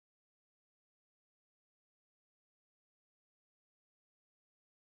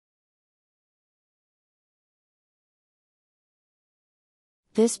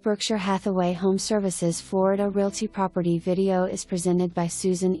This Berkshire Hathaway HomeServices Florida Realty property video is presented by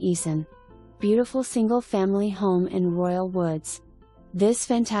Susan Eason. Beautiful single-family home in Royal Woods. This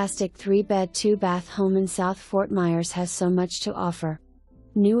fantastic 3-bed 2-bath home in South Fort Myers has so much to offer.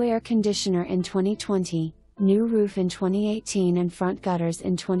 New air conditioner in 2020, new roof in 2018 and front gutters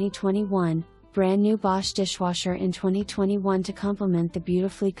in 2021, brand new Bosch dishwasher in 2021 to complement the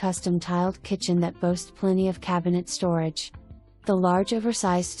beautifully custom tiled kitchen that boasts plenty of cabinet storage. The large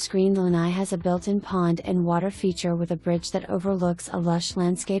oversized screened lanai has a built-in pond and water feature with a bridge that overlooks a lush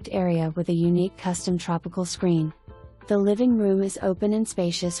landscaped area with a unique custom tropical screen. The living room is open and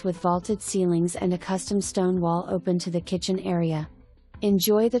spacious with vaulted ceilings and a custom stone wall open to the kitchen area.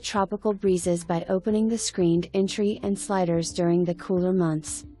 Enjoy the tropical breezes by opening the screened entry and sliders during the cooler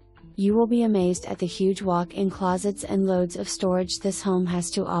months. You will be amazed at the huge walk-in closets and loads of storage this home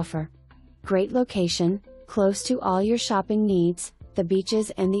has to offer. Great location, close to all your shopping needs, the beaches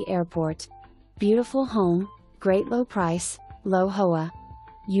and the airport. Beautiful home, great low price, low HOA.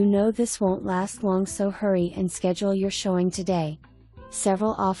 You know this won't last long, so hurry and schedule your showing today.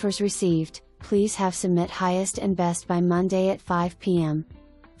 Several offers received. Please have submit highest and best by Monday at 5 p.m.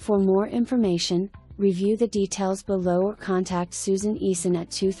 For more information, review the details below or contact Susan Eason at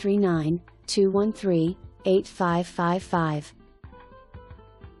 239-213-8555.